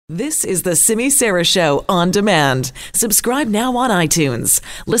This is the Simi Sara Show on demand. Subscribe now on iTunes.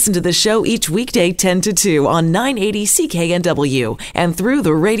 Listen to the show each weekday 10 to 2 on 980 CKNW and through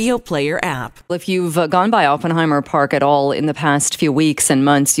the Radio Player app. If you've gone by Oppenheimer Park at all in the past few weeks and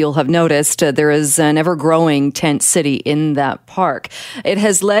months, you'll have noticed there is an ever-growing tent city in that park. It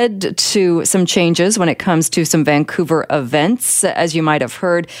has led to some changes when it comes to some Vancouver events. As you might have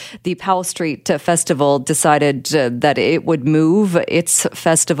heard, the Powell Street Festival decided that it would move its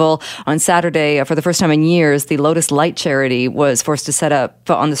festival. On Saturday, for the first time in years, the Lotus Light Charity was forced to set up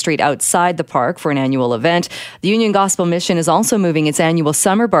on the street outside the park for an annual event. The Union Gospel Mission is also moving its annual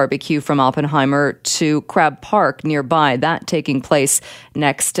summer barbecue from Oppenheimer to Crab Park nearby, that taking place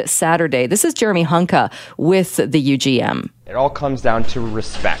next Saturday. This is Jeremy Hunka with the UGM. It all comes down to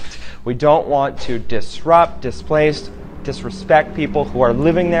respect. We don't want to disrupt, disrespect people who are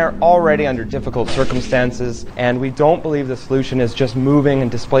living there already under difficult circumstances, and we don't believe the solution is just moving and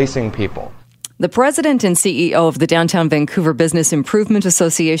displacing people. The president and CEO of the Downtown Vancouver Business Improvement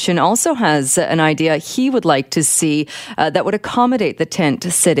Association also has an idea he would like to see that would accommodate the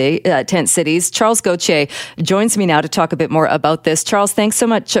tent cities. Charles Gauthier joins me now to talk a bit more about this. Charles, thanks so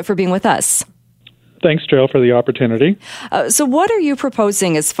much for being with us. Thanks, Jill, for the opportunity. So what are you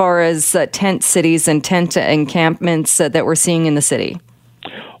proposing as far as tent cities and tent encampments that we're seeing in the city?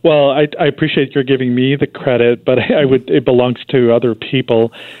 Well, I appreciate your giving me the credit, but it belongs to other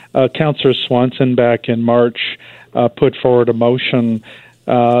people. Councillor Swanson back in March put forward a motion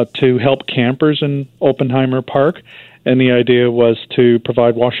to help campers in Oppenheimer Park. And the idea was to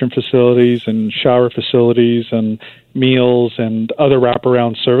provide washroom facilities and shower facilities and meals and other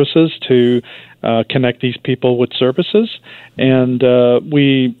wraparound services to connect these people with services. And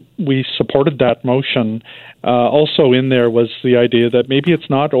we supported that motion. Also in there was the idea that maybe it's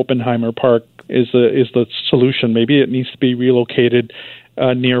not Oppenheimer Park is the solution. Maybe it needs to be relocated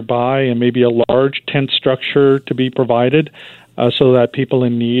nearby, and maybe a large tent structure to be provided so that people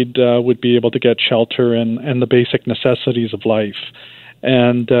in need would be able to get shelter and the basic necessities of life.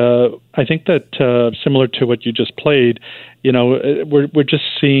 And I think that similar to what you just played, we're just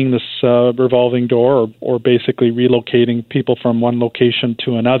seeing this revolving door or basically relocating people from one location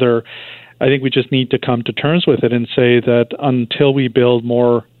to another. I think we just need to come to terms with it and say that until we build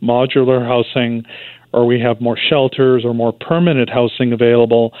more modular housing or we have more shelters or more permanent housing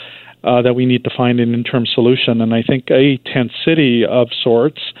available, that we need to find an interim solution. And I think a tent city of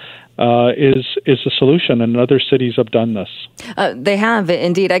sorts is a solution, and other cities have done this. They have,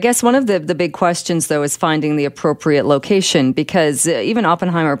 indeed. I guess one of the big questions, though, is finding the appropriate location, because even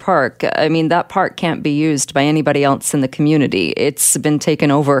Oppenheimer Park, that park can't be used by anybody else in the community. It's been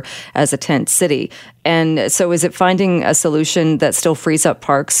taken over as a tent city. And so is it finding a solution that still frees up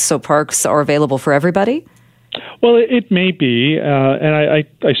parks so parks are available for everybody? Well, it may be, and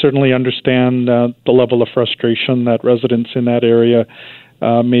I certainly understand the level of frustration that residents in that area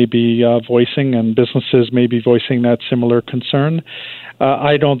may be voicing, and businesses may be voicing that similar concern.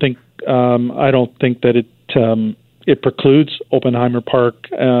 I don't think that it precludes Oppenheimer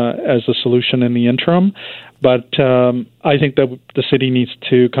Park as a solution in the interim, but I think that the city needs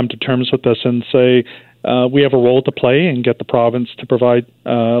to come to terms with us and say we have a role to play and get the province to provide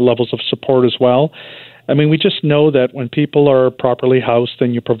levels of support as well. We just know that when people are properly housed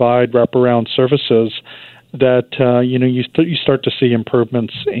and you provide wraparound services, that you start to see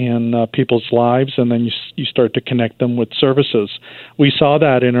improvements in people's lives, and then you start to connect them with services. We saw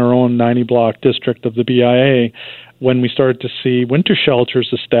that in our own 90-block district of the BIA when we started to see winter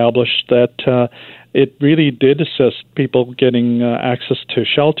shelters established, that it really did assist people getting access to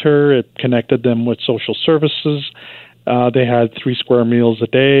shelter. It connected them with social services. They had 3 square meals a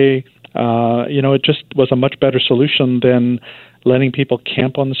day. It just was a much better solution than letting people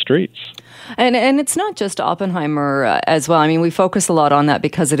camp on the streets. And it's not just Oppenheimer as well. We focus a lot on that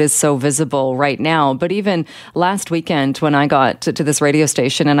because it is so visible right now. But even last weekend when I got to this radio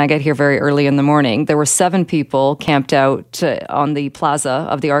station, and I get here very early in the morning, there were 7 people camped out on the plaza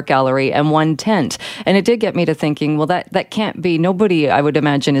of the Art Gallery and 1 tent. And it did get me to thinking, well, that can't be. Nobody, I would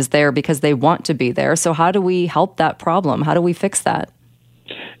imagine, is there because they want to be there. So how do we help that problem? How do we fix that?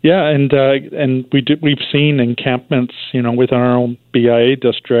 Yeah, and we've seen encampments, within our own BIA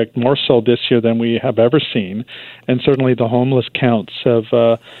district more so this year than we have ever seen, and certainly the homeless counts have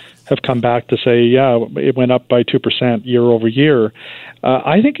come back to say, yeah, it went up by 2% year over year.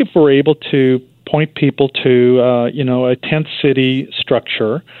 I think if we're able to point people to a tent city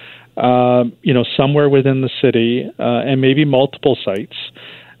structure, somewhere within the city, and maybe multiple sites,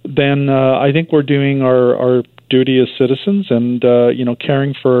 then I think we're doing our duty as citizens and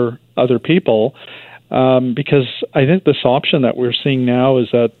caring for other people. because I think this option that we're seeing now is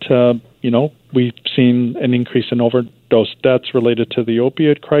that, we've seen an increase in overdose deaths related to the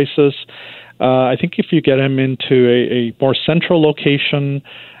opioid crisis. I think if you get them into a more central location,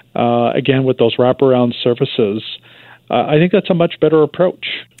 again, with those wraparound services, I think that's a much better approach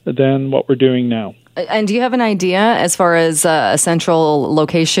than what we're doing now. And do you have an idea as far as a central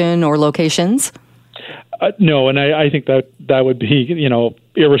location or locations? No, and I think that would be,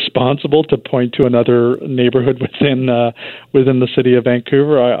 irresponsible to point to another neighborhood within the city of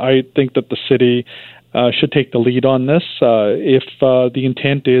Vancouver. I think that the city should take the lead on this. If the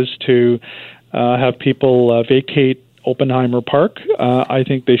intent is to have people vacate Oppenheimer Park, I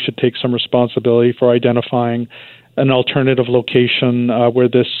think they should take some responsibility for identifying an alternative location where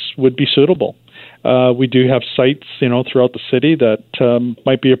this would be suitable. We do have sites, throughout the city that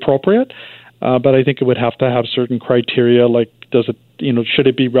might be appropriate, but I think it would have to have certain criteria, like should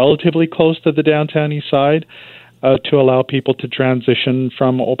it be relatively close to the downtown east side to allow people to transition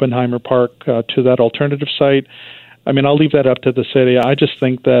from Oppenheimer Park to that alternative site? I mean, I'll leave that up to the city. I just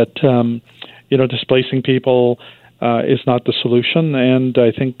think that, displacing people is not the solution, and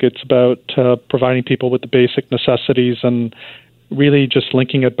I think it's about providing people with the basic necessities and really just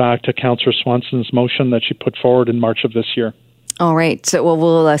linking it back to Councillor Swanson's motion that she put forward in March of this year. All right. Well,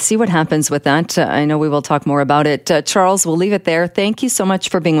 we'll see what happens with that. I know we will talk more about it. Charles, we'll leave it there. Thank you so much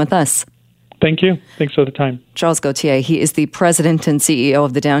for being with us. Thank you. Thanks for the time. Charles Gauthier, he is the president and CEO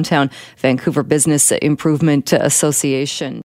of the Downtown Vancouver Business Improvement Association.